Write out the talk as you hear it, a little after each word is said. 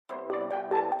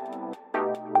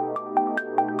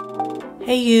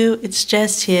Hey you, it's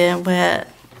Jess here. We're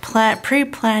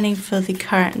pre-planning for the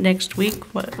current next week.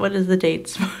 What are the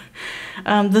dates? The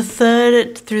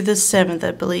 3rd through the 7th,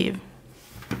 I believe.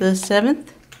 The 7th?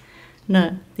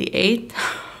 No, the 8th?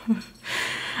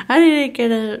 I need to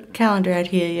get a calendar out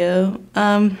here, yo.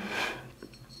 From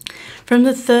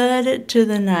the 3rd to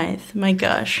the 9th, my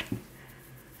gosh.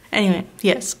 Anyway,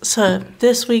 yes, so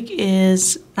this week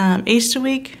is Easter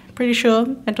week, pretty sure,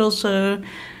 and also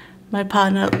my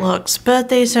partner Locke's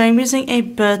birthday, so I'm using a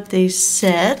birthday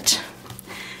set.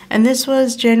 And this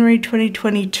was January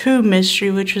 2022 mystery,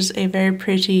 which was a very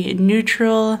pretty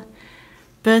neutral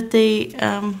birthday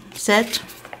set.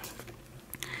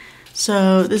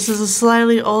 So this is a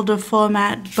slightly older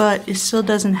format, but it still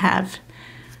doesn't have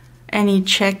any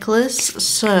checklists.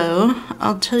 So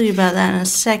I'll tell you about that in a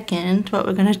second, what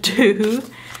we're gonna do.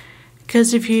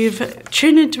 Because if you've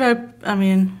tuned into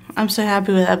I'm so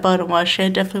happy with that bottom wash. I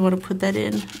definitely want to put that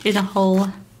in a whole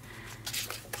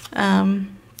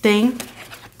thing.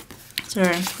 So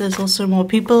there's also more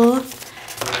people,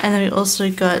 and then we also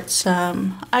got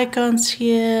some icons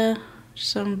here,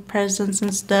 some presents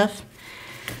and stuff.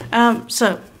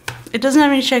 So it doesn't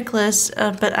have any checklists,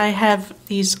 but I have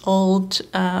these old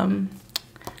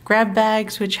grab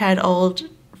bags which had old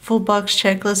full box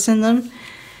checklists in them,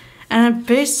 and I've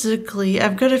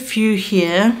got a few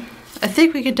here. I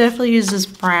think we could definitely use this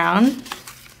brown.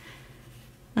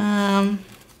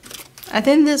 I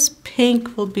think this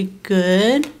pink will be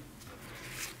good.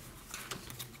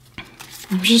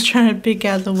 I'm just trying to pick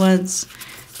out the ones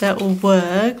that will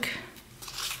work.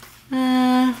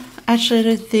 Actually, I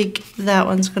don't think that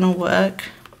one's gonna work.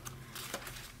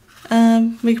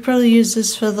 We could probably use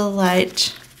this for the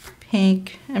light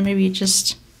pink, and maybe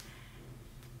just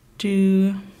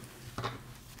do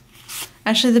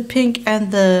actually the pink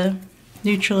and the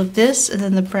neutral of this, and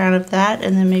then the brown of that,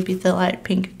 and then maybe the light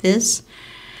pink of this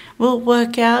will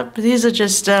work out. But these are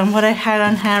just what I had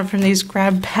on hand from these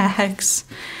grab bags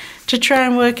to try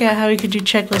and work out how we could do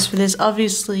checklists for this.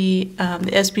 Obviously,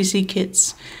 the SBC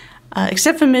kits,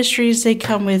 except for mysteries, they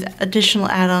come with additional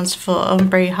add-ons for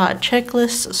ombre heart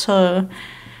checklists, so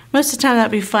most of the time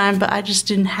that'd be fine, but I just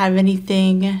didn't have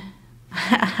anything.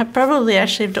 I probably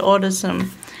actually have to order some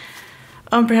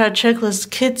ombre heart checklist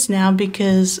kits now,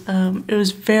 because it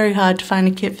was very hard to find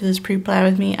a kit for this pre-plan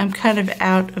with me. I'm kind of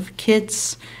out of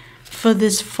kits for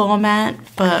this format,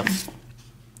 but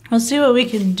we'll see what we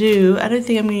can do. I don't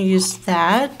think I'm going to use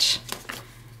that.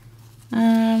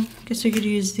 Guess we could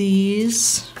use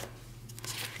these,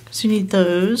 because we need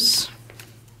those.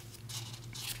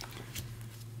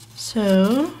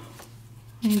 So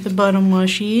I need the bottom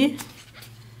washi.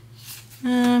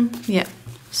 Yeah,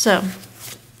 so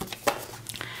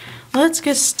let's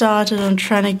get started on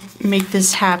trying to make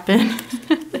this happen,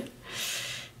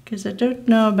 because I don't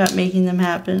know about making them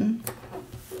happen,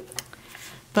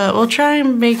 but we'll try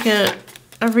and make a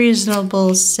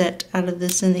reasonable set out of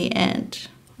this in the end.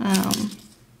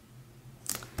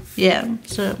 Yeah,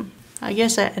 so I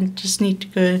guess I just need to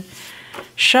go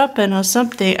shopping or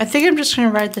something. I think I'm just going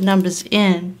to write the numbers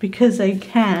in because I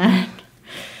can.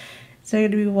 Is that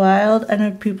going to be wild? I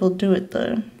know people do it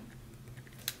though.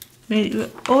 We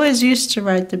always used to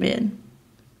write them in.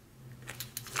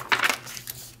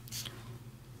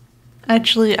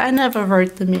 Actually, I never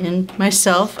wrote them in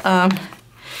myself.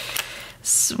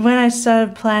 When I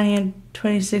started planning in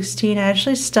 2016, I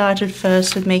actually started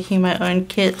first with making my own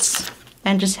kits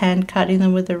and just hand cutting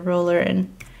them with a ruler and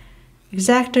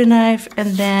X-Acto knife,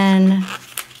 and then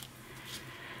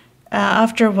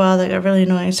after a while that got really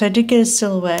annoying, so I did get a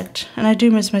silhouette, and I do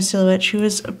miss my silhouette. She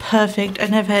was perfect. I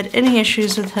never had any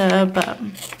issues with her, but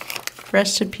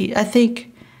rest in peace. I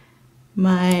think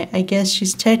I guess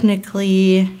she's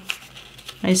technically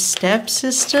my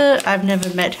stepsister. I've never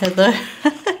met her though.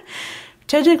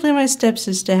 Technically my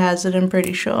stepsister has it, I'm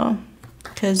pretty sure,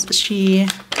 because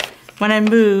when I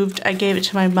moved, I gave it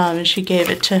to my mom and she gave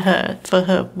it to her for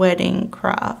her wedding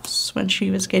crafts when she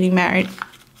was getting married.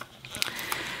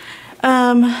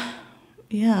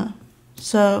 Yeah,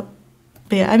 so,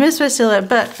 but yeah, I miss my silhouette,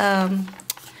 but,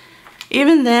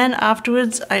 even then,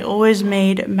 afterwards, I always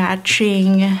made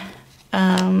matching,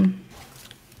 I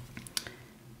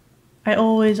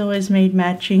always made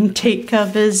matching tape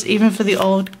covers, even for the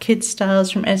old kit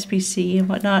styles from SBC and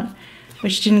whatnot,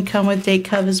 which didn't come with date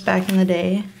covers back in the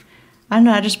day. I don't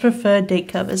know, I just preferred date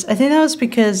covers. I think that was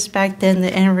because back then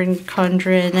the Erin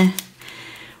Condren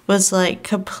was like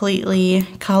completely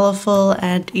colorful,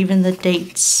 and even the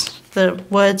dates, the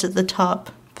words at the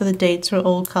top for the dates were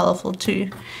all colorful too.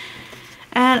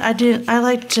 And I didn't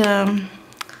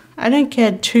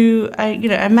care too,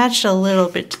 I matched a little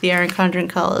bit to the Erin Condren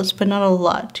colors, but not a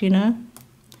lot, you know?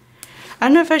 I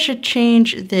don't know if I should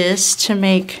change this to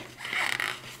make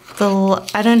the,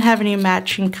 I don't have any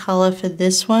matching color for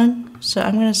this one, so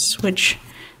I'm going to switch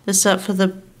this up for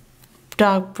the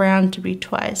dark brown to be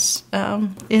twice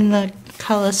in the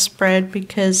color spread,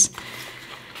 because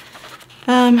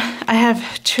I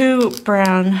have 2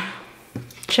 brown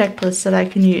checklists that I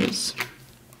can use,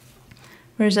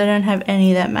 whereas I don't have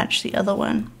any that match the other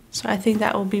one. So I think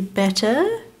that will be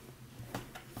better.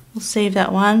 We'll save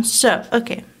that one. So,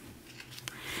 okay.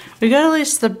 We got at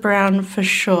least the brown for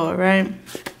sure, right?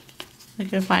 I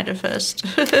can find it first.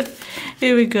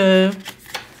 Here we go.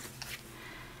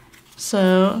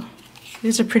 So,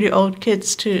 these are pretty old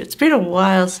kits too. It's been a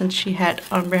while since she had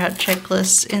ombre out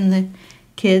checklists in the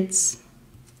kits,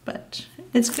 but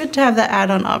it's good to have that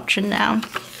add-on option now.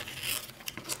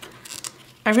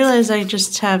 I realize I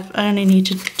only need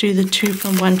to do the 2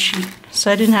 from 1 sheet,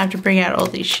 so I didn't have to bring out all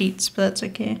these sheets, but that's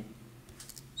okay.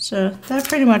 So that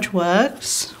pretty much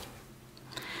works.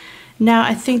 Now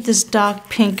I think this dark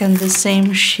pink on the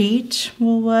same sheet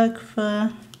will work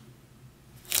for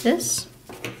this.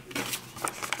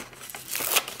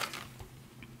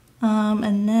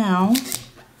 And now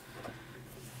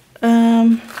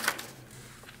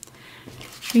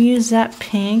we use that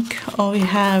pink, or we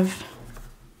have,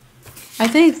 I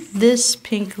think this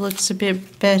pink looks a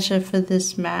bit better for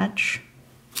this match.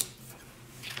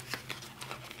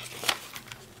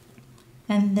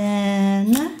 And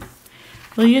then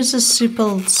we'll use a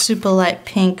super light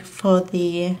pink for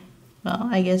the, well,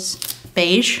 I guess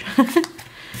beige.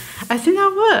 I think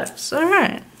that works. All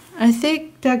right. I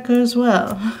think that goes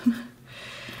well.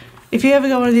 If you ever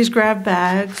got one of these grab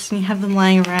bags and you have them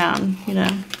lying around, you know,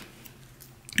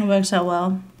 it works out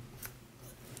well.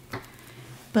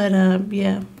 But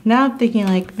yeah, now I'm thinking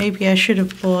like maybe I should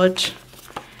have bought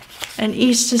an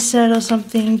Easter set or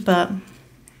something, but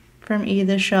from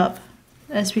either shop,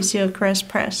 SPC or Crest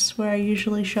Press, where I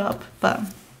usually shop, but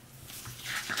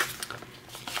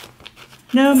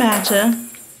no matter.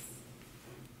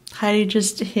 Heidi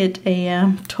just hit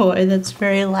a toy that's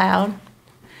very loud.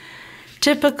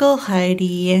 Typical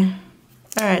Heidi.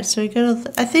 Alright, so we got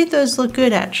I think those look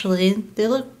good actually. They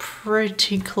look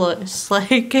pretty close.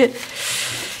 Like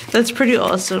that's pretty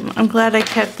awesome. I'm glad I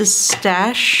kept this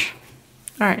stash.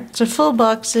 Alright, so full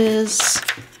boxes.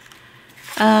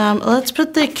 Let's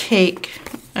put the cake.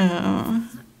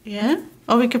 Yeah?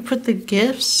 Or we could put the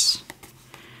gifts.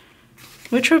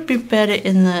 Which would be better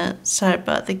in the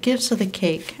sidebar, the gifts or the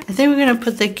cake? I think we're gonna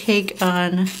put the cake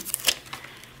on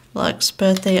Luck's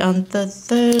birthday on the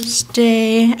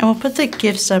Thursday, and we'll put the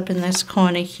gifts up in this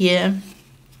corner here.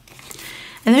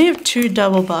 And then we have 2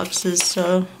 double boxes,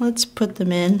 so let's put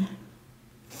them in.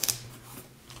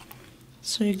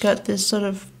 So you've got this sort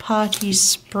of party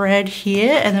spread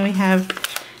here, and then we have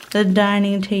the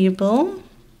dining table,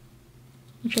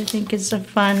 which I think is a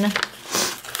fun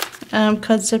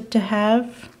concept to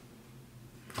have.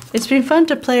 It's been fun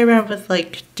to play around with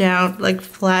like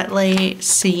flat lay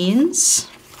scenes.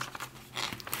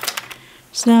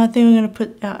 So now I think we're going to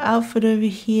put our outfit over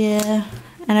here,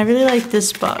 and I really like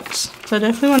this box, so I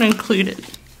definitely want to include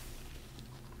it.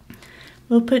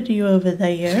 We'll put you over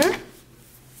there.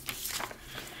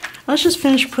 Let's just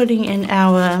finish putting in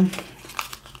our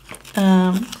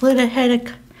glitter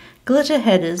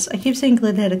headers. I keep saying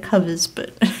glitter header covers,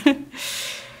 but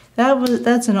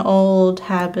that's an old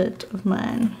habit of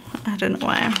mine. I don't know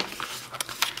why.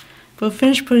 We'll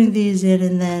finish putting these in,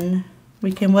 and then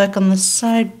we can work on the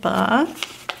sidebar.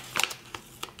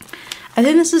 I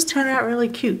think this has turned out really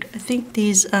cute. I think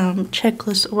these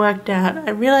checklists worked out.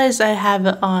 I realized I have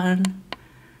it on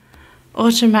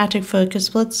automatic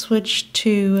focus. Let's switch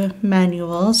to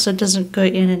manual so it doesn't go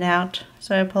in and out.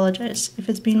 So I apologize if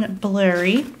it's been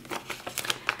blurry.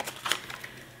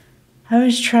 I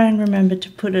always try and remember to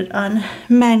put it on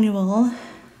manual.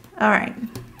 Alright.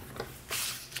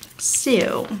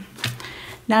 So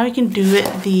now we can do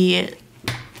it the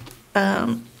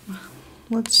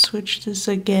let's switch this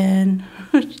again.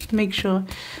 Just to make sure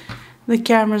the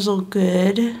camera's all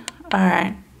good.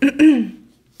 Alright.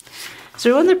 So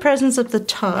we want the presents at the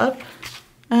top.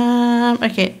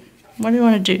 Okay, what do we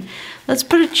want to do? Let's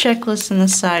put a checklist in the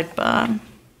sidebar.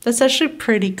 That's actually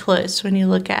pretty close when you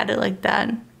look at it like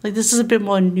that. Like this is a bit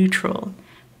more neutral,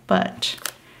 but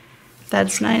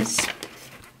that's nice.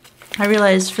 I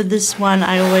realized for this one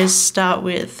I always start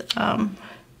with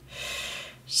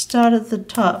start at the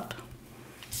top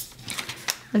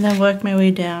and then work my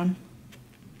way down.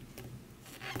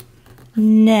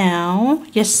 Now,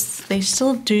 yes, they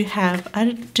still do have,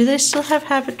 do they still have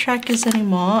habit trackers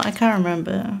anymore? I can't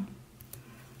remember.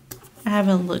 I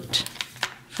haven't looked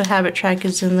for habit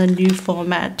trackers in the new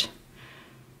format.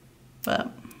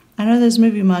 but I know there's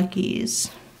movie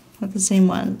marquees, not the same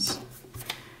ones.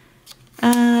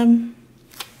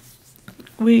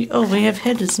 We have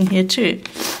headers in here too.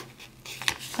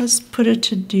 Let's put a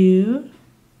to-do.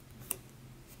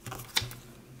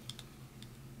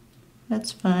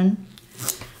 That's fun.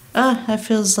 That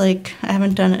feels like I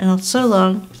haven't done it in so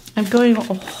long. I'm going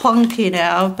wonky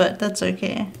now, but that's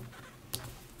okay.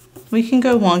 We can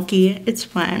go wonky, it's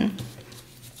fine.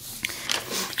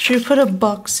 Should we put a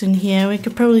box in here? We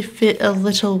could probably fit a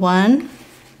little one.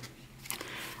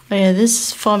 Oh yeah,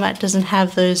 this format doesn't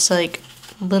have those like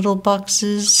little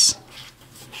boxes.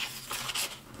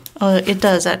 Oh, it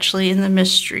does actually in the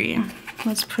mystery.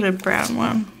 Let's put a brown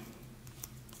one.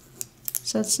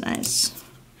 So that's nice.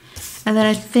 And then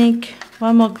I think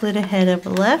one more glitter header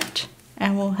left,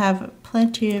 and we'll have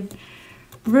plenty of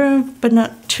room, but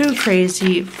not too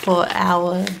crazy for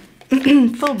our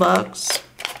full box.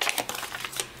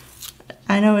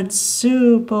 I know it's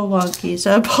super wonky,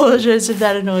 so I apologize if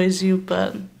that annoys you,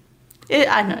 but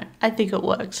I know, I think it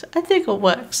works. I think it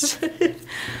works.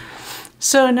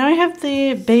 So now I have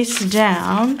the base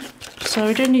down, so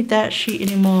we don't need that sheet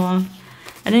anymore.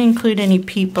 I didn't include any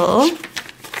people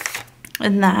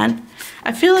in that.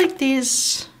 I feel like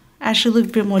these actually look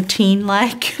a bit more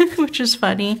teen-like, which is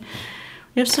funny.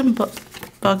 We have some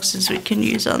boxes we can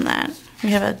use on that. We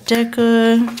have our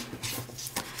decor,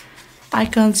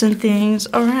 icons and things.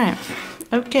 All right.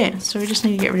 Okay, so we just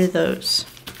need to get rid of those.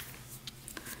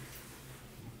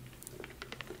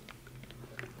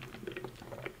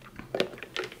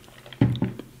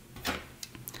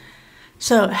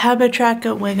 So habit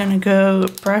tracker, we're gonna go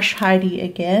brush Heidi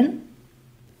again.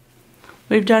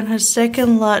 We've done her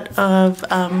second lot of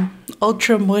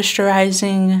ultra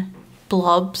moisturizing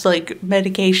blobs, like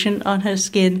medication on her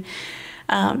skin.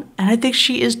 And I think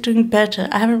she is doing better.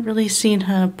 I haven't really seen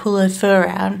her pull her fur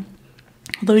out.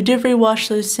 Although we did rewash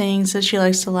those things that she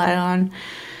likes to lie on.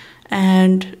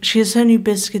 And she has her new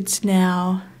biscuits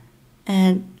now.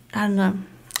 And I don't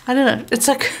know. It's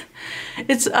like,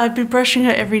 I've been brushing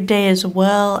her every day as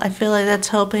well. I feel like that's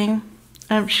helping.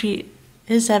 She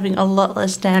is having a lot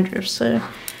less dandruff, so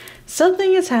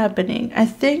something is happening. I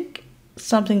think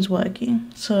something's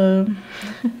working, so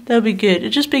that'll be good.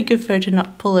 It'd just be good for her to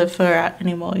not pull her fur out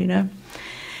anymore, you know.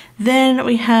 Then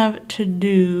we have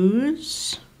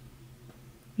to-dos.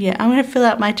 Yeah, I'm gonna fill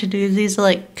out my to-dos. These are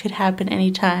like, could happen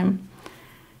anytime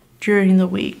during the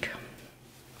week.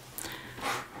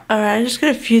 Alright, I just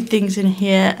got a few things in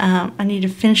here. I need to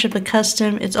finish up the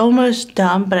custom. It's almost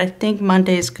done, but I think I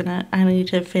need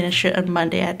to finish it on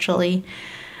Monday actually.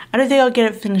 I don't think I'll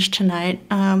get it finished tonight.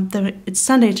 It's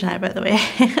Sunday tonight, by the way.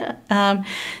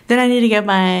 Then I need to get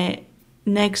my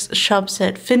next shop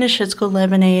set finished. It's called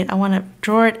Lemonade. I want to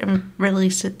draw it and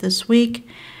release it this week.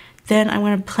 Then I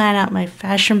want to plan out my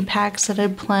fashion packs that I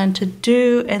plan to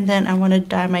do, and then I want to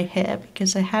dye my hair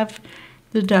because I have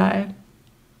the dye.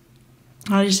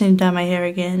 I just need to dye my hair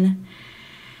again.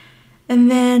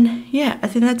 And then, yeah, I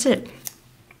think that's it.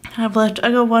 I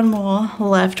got one more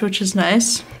left, which is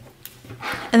nice.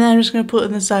 And then I'm just going to put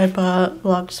in the sidebar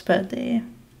vlog's birthday.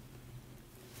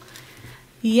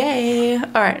 Yay!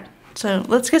 Alright, so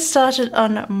let's get started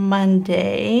on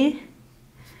Monday.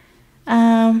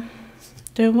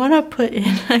 Do I want to put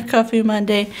in a coffee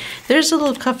Monday? There's a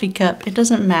little coffee cup. It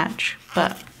doesn't match,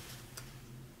 but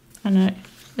I know.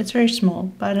 It's very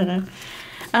small, but I don't know.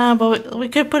 But we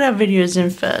could put our videos in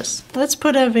first. Let's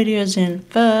put our videos in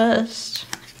first.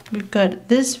 We've got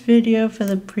this video for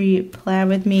the pre-plan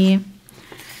with me.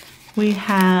 We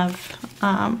have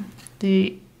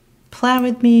the plan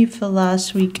with me for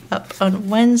last week up on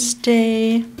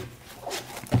Wednesday.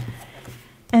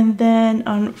 And then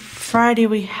on Friday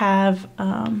we have, what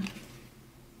am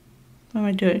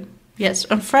I doing? Yes,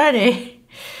 on Friday.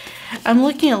 I'm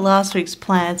looking at last week's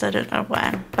plans. I don't know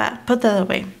why, but put that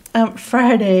away.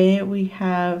 Friday we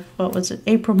have, what was it?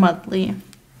 April monthly.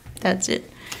 That's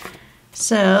it.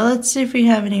 So let's see if we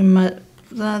have any.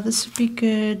 This would be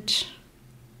good.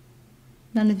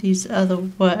 None of these other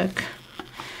work.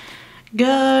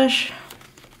 Gosh,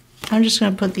 I'm just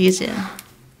gonna put these in.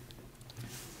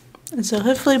 And so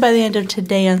hopefully by the end of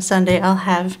today on Sunday, I'll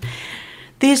have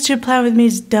these two plan with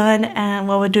me's done, and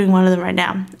well, we're doing one of them right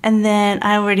now. And then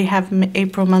I already have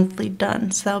April monthly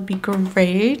done, so that'll be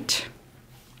great.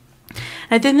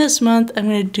 I think this month I'm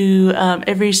going to do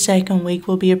every second week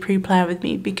will be a pre-plan with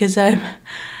me because I'm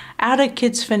out of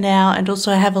kids for now, and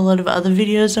also I have a lot of other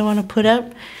videos I want to put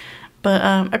up. But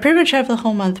I pretty much have the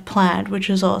whole month planned, which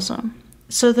is awesome.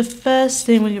 So the first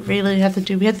thing we really have to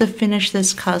do, we have to finish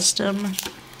this custom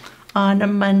on a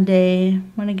Monday.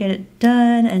 Want to get it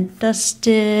done and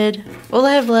dusted. All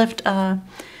I have left are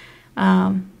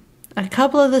a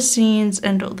couple of the scenes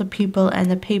and all the people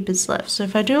and the papers left. So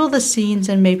if I do all the scenes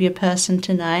and maybe a person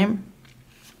tonight,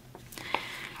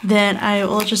 then I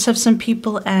will just have some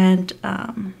people and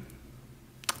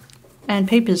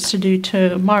papers to do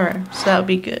tomorrow. So that would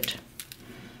be good.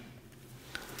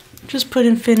 Just put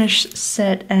in finish,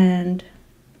 set, and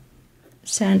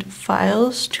send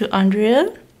files to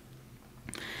Andrea.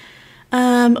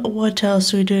 What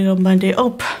else are we doing on Monday?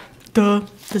 Oh, duh.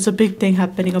 There's a big thing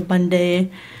happening on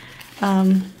Monday.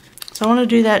 So I want to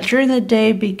do that during the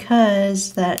day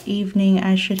because that evening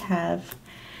I should have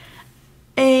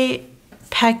a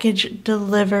package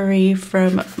delivery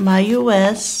from my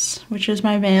US, which is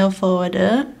my mail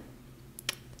forwarder.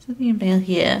 Something in mail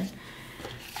here.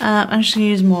 I'm just going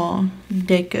to use more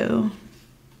deco.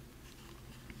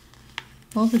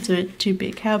 Well, that's a bit too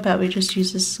big. How about we just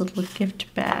use this little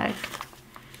gift bag?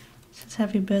 It says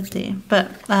happy birthday.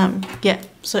 But, yeah.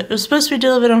 So it was supposed to be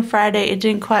delivered on Friday. It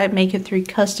didn't quite make it through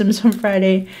customs on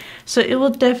Friday. So it will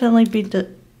definitely be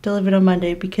delivered on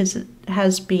Monday because it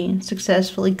has been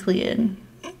successfully cleared.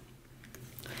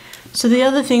 So the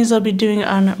other things I'll be doing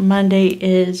on Monday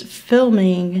is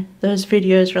filming those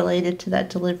videos related to that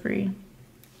delivery.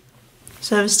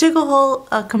 So I have a sticker haul,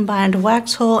 a combined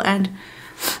wax haul, and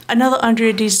another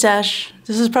Andrea de-stash.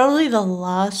 This is probably the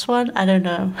last one. I don't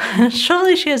know.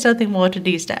 Surely she has nothing more to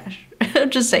de-stash. I'm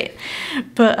just saying.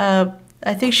 But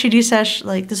I think she de-stashed,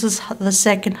 like, this is the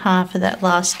second half of that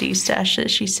last de-stash that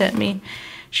she sent me.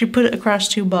 She put it across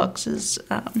 2 boxes.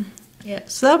 Yeah,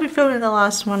 so I'll be filming the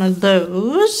last one of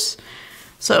those.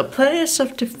 So plenty of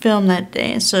stuff to film that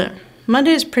day. So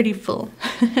Monday is pretty full.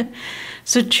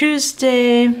 So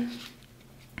Tuesday,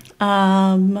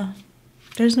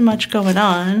 there's not much going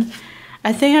on.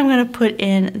 I think I'm going to put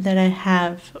in that I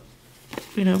have,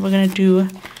 you know, we're going to do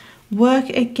work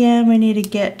again. We need to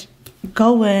get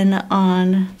going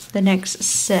on the next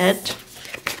set,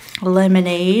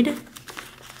 Lemonade.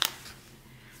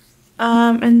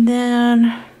 And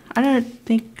then I don't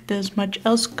think there's much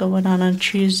else going on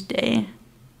Tuesday.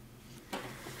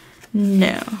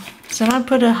 No. So I'm going to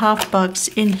put a half box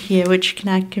in here, which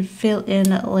I can fill in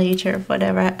later if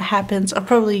whatever happens. I'll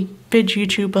probably binge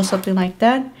YouTube or something like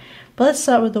that. But let's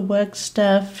start with the work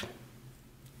stuff.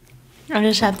 I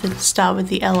just have to start with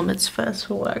the elements first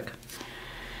for work.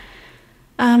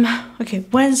 Okay,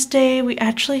 Wednesday we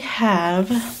actually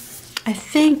have, I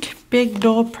think, Big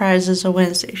Door Prizes a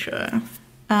Wednesday show.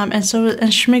 And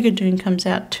Schmigadoon comes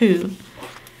out too.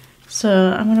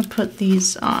 So I'm going to put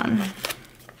these on.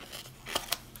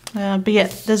 But yeah,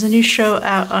 there's a new show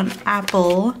out on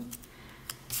Apple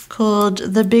called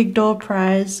The Big Door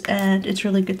Prize, and it's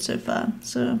really good so far.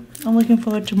 So I'm looking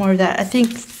forward to more of that. I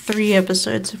think 3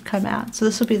 episodes have come out, so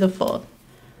this will be the 4th.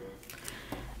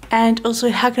 And also,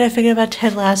 how could I forget about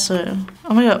Ted Lasso?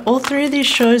 Oh my god, all 3 of these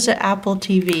shows are Apple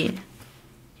TV.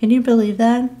 Can you believe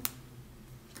that?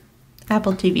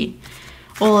 Apple TV.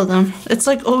 All of them. It's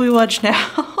like all we watch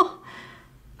now.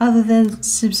 Other than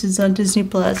Simpsons on Disney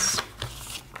Plus.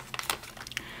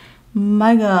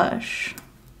 My gosh.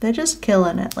 They're just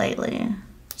killing it lately.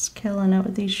 Just killing it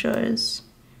with these shows.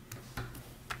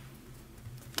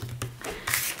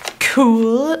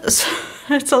 Cool. So,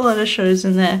 it's a lot of shows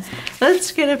in there.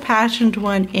 Let's get a passioned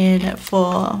one in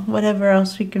for whatever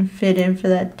else we can fit in for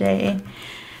that day.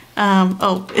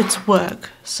 Oh, it's work.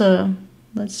 So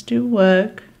let's do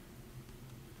work.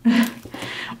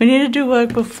 We need to do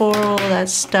work before all that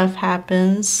stuff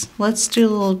happens. Let's do a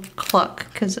little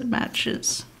clock because it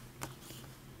matches.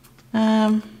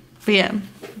 But yeah.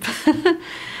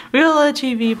 We got a lot of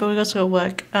TV, but we also got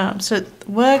work. So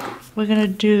work we're gonna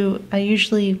do,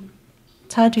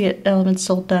 it's hard to get elements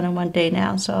all done in one day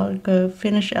now, so I'll go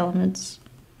finish elements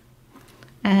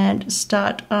and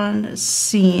start on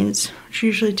scenes, which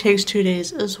usually takes 2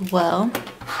 days as well.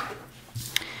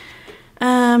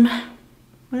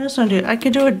 What else do I do? I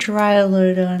could do a dry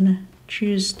load on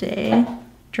Tuesday.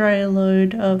 Dry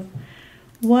load of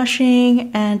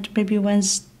washing, and maybe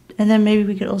Wednesday, and then maybe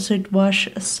we could also wash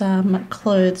some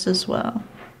clothes as well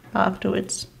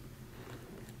afterwards,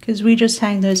 because we just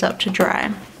hang those up to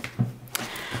dry.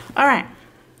 Alright,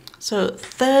 so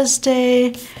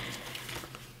Thursday,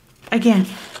 again,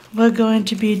 we're going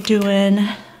to be doing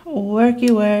worky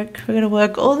work. We're going to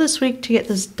work all this week to get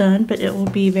this done, but it will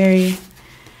be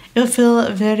it'll feel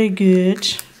very good.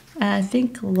 And I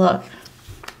think luck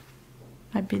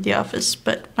might be the office,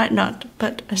 but might not.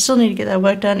 But I still need to get that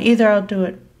work done. Either I'll do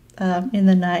it in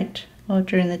the night or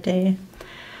during the day.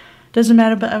 Doesn't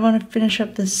matter, but I want to finish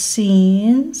up the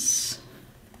scenes.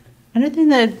 I don't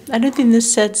think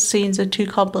this set's scenes are too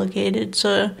complicated,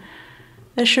 so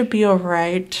that should be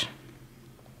alright.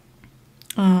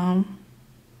 I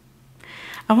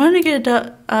wanted to get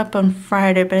it up on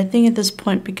Friday, but I think at this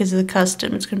point, because of the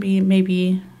custom, it's going to be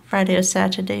maybe Friday or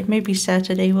Saturday. Maybe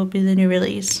Saturday will be the new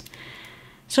release.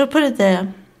 So I'll put it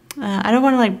there. I don't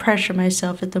want to like pressure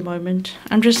myself at the moment.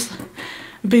 I'm just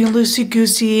being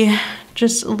loosey-goosey,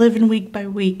 just living week by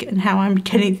week and how I'm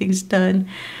getting things done.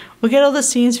 We'll get all the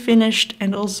scenes finished,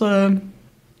 and also,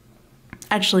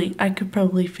 actually, I could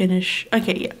probably finish,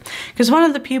 okay, yeah. Because one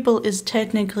of the people is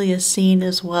technically a scene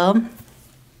as well.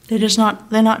 They're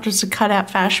not just a cutout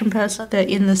fashion person, they're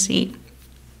in the scene.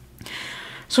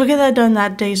 So we'll get that done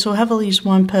that day, so we'll have at least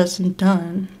one person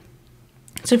done.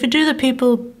 So if we do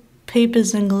the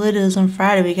papers and glitters on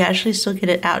Friday, we can actually still get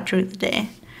it out during the day.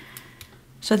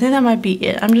 So I think that might be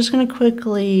it. I'm just going to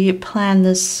quickly plan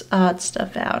this art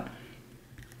stuff out.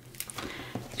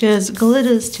 Because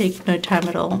glitters take no time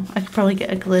at all. I could probably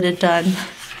get a glitter done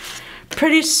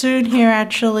pretty soon here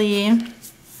actually.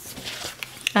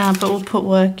 But we'll put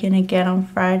work in again on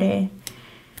Friday.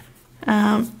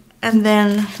 And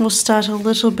then we'll start a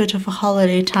little bit of a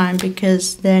holiday time,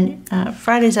 because then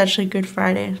Friday's actually Good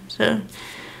Friday. So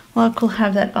we'll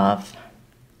have that off.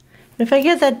 If I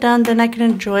get that done, then I can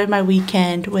enjoy my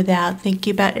weekend without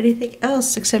thinking about anything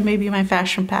else except maybe my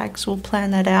fashion packs. We'll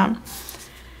plan that out.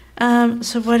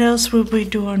 So what else will we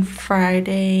do on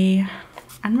Friday?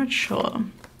 I'm not sure.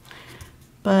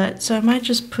 But, so I might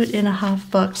just put in a half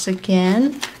box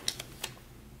again.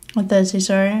 On Thursday,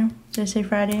 sorry. Did I say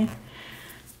Friday?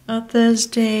 On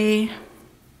Thursday.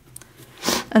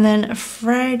 And then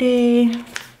Friday,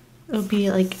 it'll be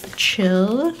like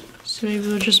chill. So maybe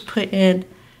we'll just put in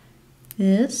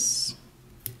this.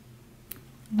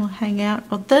 We'll hang out.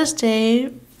 On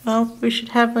Thursday, well, we should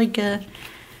have like a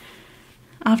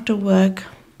after work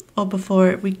or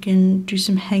before it, we can do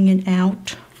some hanging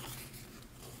out.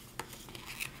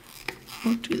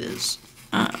 We'll do this.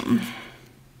 I'll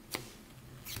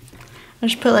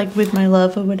just put like with my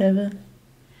love or whatever,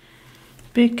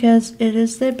 because it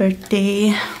is their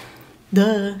birthday.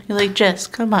 Duh. You're like, Jess,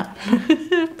 come on.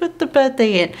 Put the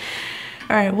birthday in.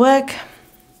 Alright, work.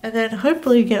 And then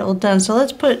hopefully we get it all done. So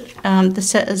let's put the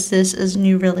set as this as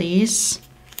new release,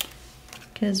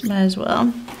 because might as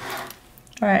well.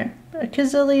 Alright,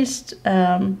 because at least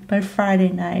by Friday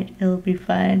night it'll be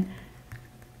fine.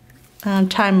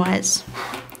 Time-wise.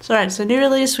 So alright, so new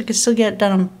release, we can still get it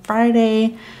done on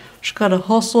Friday. Just gotta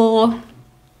hustle.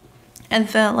 And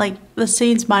then like the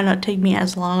scenes might not take me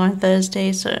as long on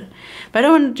Thursday, so but I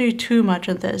don't want to do too much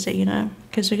on Thursday, you know,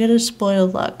 because we're gonna spoil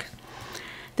luck.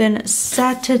 Then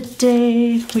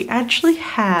Saturday, we actually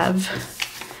have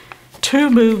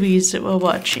 2 movies that we're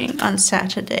watching on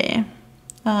Saturday.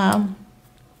 I'm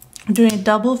doing a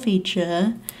double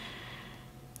feature.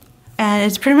 And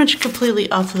it's pretty much completely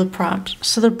off of the prompt.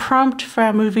 So the prompt for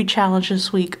our movie challenge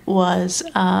this week was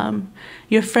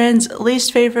your friend's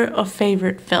least favorite or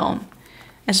favorite film.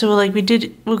 And so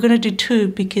we're gonna do 2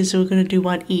 because we're gonna do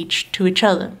 1 each to each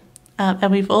other.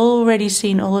 And we've already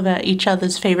seen all of each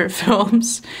other's favorite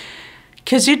films,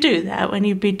 because you do that when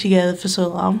you've been together for so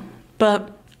long.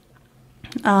 But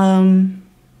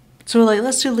so we're like,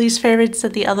 let's do least favorites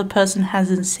that the other person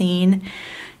hasn't seen.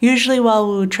 Usually while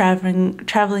we were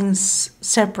traveling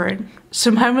separate. So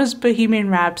mine was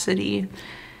Bohemian Rhapsody.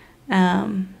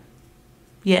 Yeah,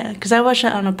 because I watched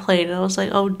it on a plane and I was like,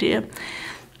 oh dear.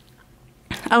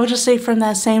 I would just say from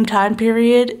that same time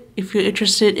period, if you're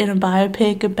interested in a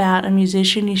biopic about a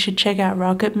musician, you should check out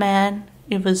Rocket Man.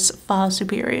 It was far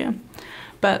superior.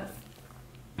 But,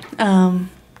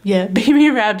 yeah,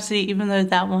 Bohemian Rhapsody, even though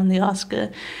that won the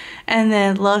Oscar. And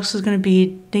then Lux was going to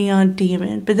be Neon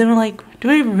Demon. But then we're like, do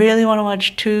we really want to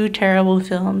watch 2 terrible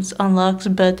films on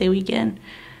Lux's birthday weekend?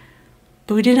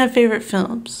 But we didn't have favorite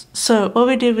films. So what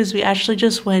we did was we actually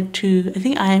just went to, I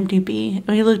think, IMDb. And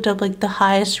we looked up like the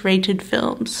highest rated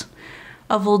films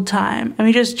of all time. And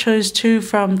we just chose 2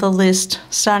 from the list,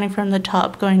 starting from the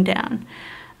top, going down.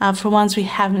 For ones we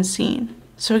haven't seen.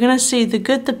 So we're going to see The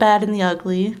Good, the Bad, and the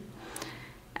Ugly.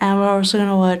 And we're also going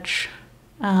to watch...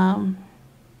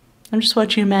 I'm just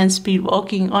watching a man speed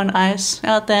walking on ice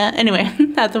out there. Anyway,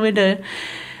 out the window.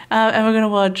 And we're going to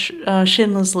watch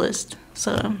Schindler's List.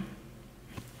 So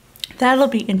that'll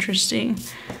be interesting.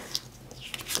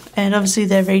 And obviously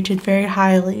they're rated very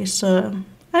highly. So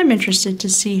I'm interested to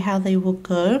see how they will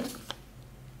go.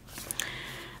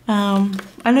 I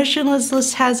know Schindler's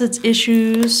List has its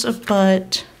issues,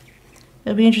 but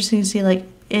it'll be interesting to see like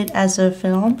it as a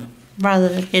film rather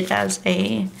than it as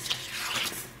a...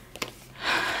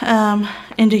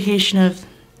 indication of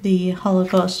the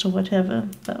Holocaust or whatever,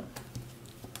 but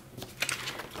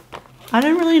I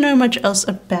don't really know much else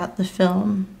about the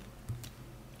film.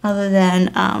 other than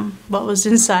what was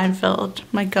in Seinfeld.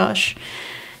 My gosh.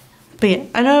 But yeah,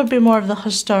 I know a bit more of the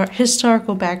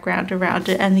historical background around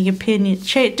it and the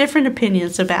different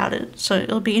opinions about it. So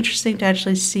it'll be interesting to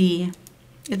actually see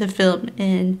the film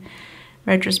in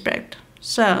retrospect.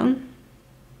 So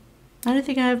I don't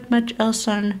think I have much else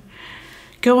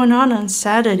going on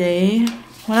Saturday.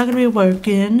 We're not gonna be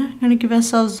working. I'm gonna give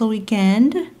ourselves the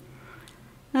weekend.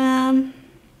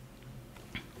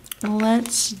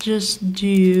 Let's just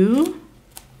do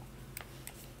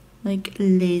like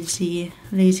lazy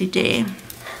day.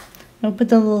 I'll put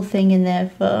the little thing in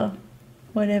there for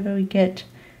whatever we get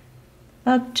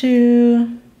up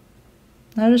to.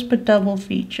 I'll just put double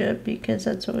feature because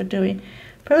that's what we're doing.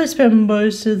 Probably spend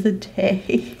most of the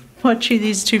day watching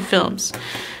these two films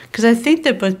because I think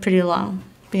they're both pretty long.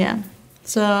 But yeah,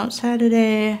 so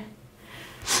Saturday,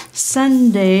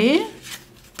 Sunday,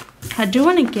 I do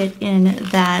want to get in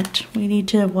that we need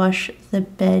to wash the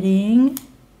bedding.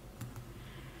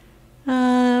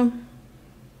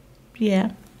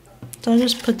 Yeah, so I'll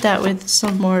just put that with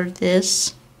some more of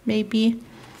this, maybe.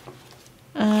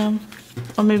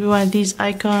 Or maybe one of these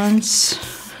icons.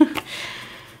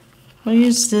 We'll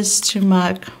use this to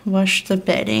mark wash the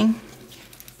bedding.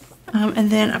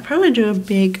 And then I'll probably do a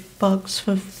big box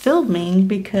for filming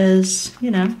because,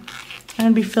 you know, I'm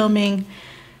going to be filming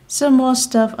some more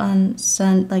stuff on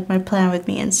like my plan with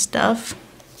me and stuff.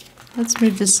 Let's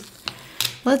move this.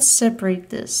 Let's separate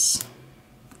this,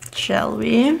 shall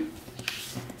we?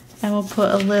 And we'll put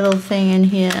a little thing in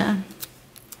here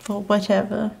for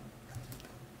whatever.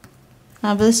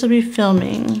 But this will be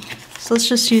filming. So let's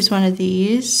just use one of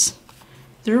these.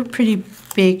 They're pretty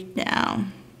big now.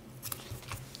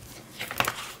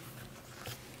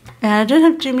 And I don't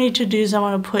have too many to-dos I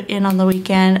want to put in on the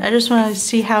weekend. I just want to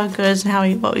see how it goes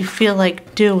and what we feel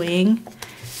like doing.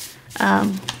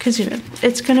 Because, you know,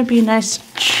 it's going to be a nice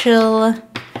chill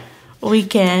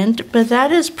weekend. But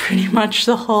that is pretty much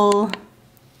the whole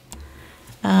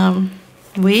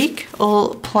week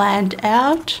all planned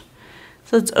out.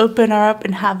 So let's open her up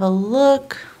and have a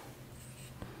look.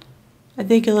 I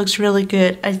think it looks really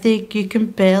good. I think you can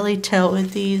barely tell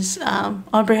with these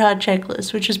ombre hard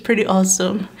checklists, which is pretty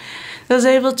awesome. I was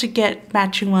able to get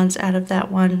matching ones out of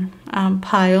that one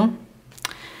pile.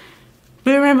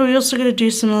 But remember, we're also going to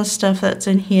do some of the stuff that's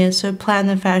in here. So plan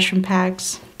the fashion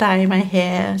packs, dye my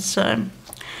hair. So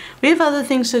we have other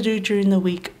things to do during the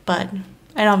week, and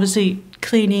obviously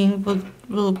cleaning.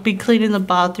 We'll be cleaning the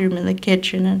bathroom and the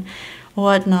kitchen and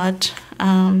whatnot.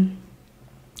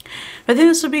 I think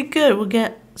this will be good. We'll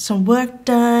get some work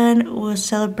done. We'll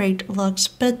celebrate Locke's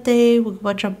birthday. We'll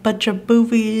watch a bunch of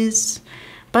movies,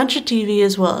 bunch of TV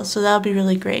as well. So that'll be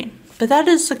really great. But that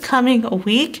is the coming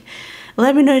week.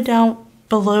 Let me know down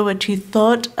below what you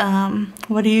thought.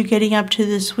 What are you getting up to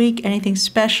this week? Anything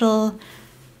special?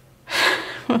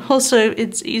 Also,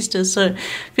 it's Easter, so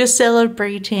if you're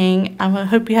celebrating, I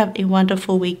hope you have a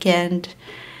wonderful weekend.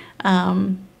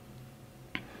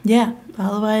 Yeah,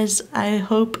 otherwise, I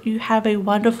hope you have a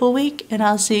wonderful week, and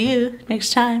I'll see you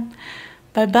next time.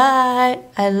 Bye-bye.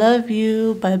 I love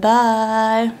you.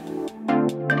 Bye-bye.